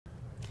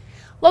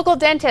Local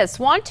dentists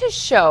want to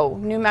show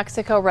New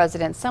Mexico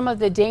residents some of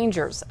the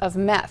dangers of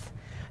meth.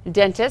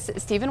 Dentists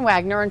Stephen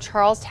Wagner and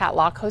Charles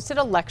Tatlock hosted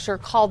a lecture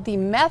called the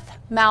Meth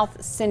Mouth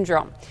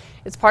Syndrome.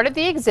 It's part of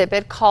the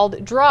exhibit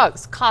called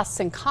Drugs, Costs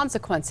and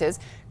Consequences,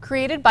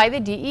 created by the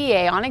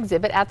DEA on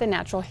exhibit at the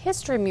Natural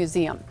History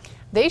Museum.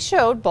 They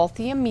showed both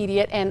the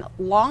immediate and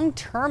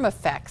long-term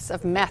effects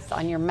of meth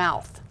on your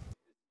mouth.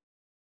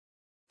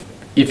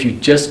 If you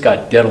just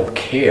got dental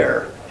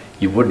care,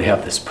 you wouldn't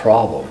have this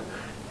problem.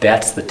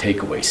 That's the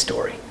takeaway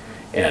story.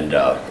 And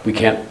we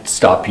can't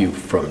stop you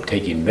from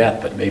taking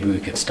meth, but maybe we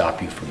can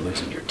stop you from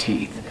losing your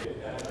teeth.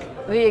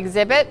 The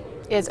exhibit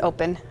is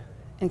open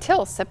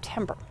until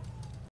September.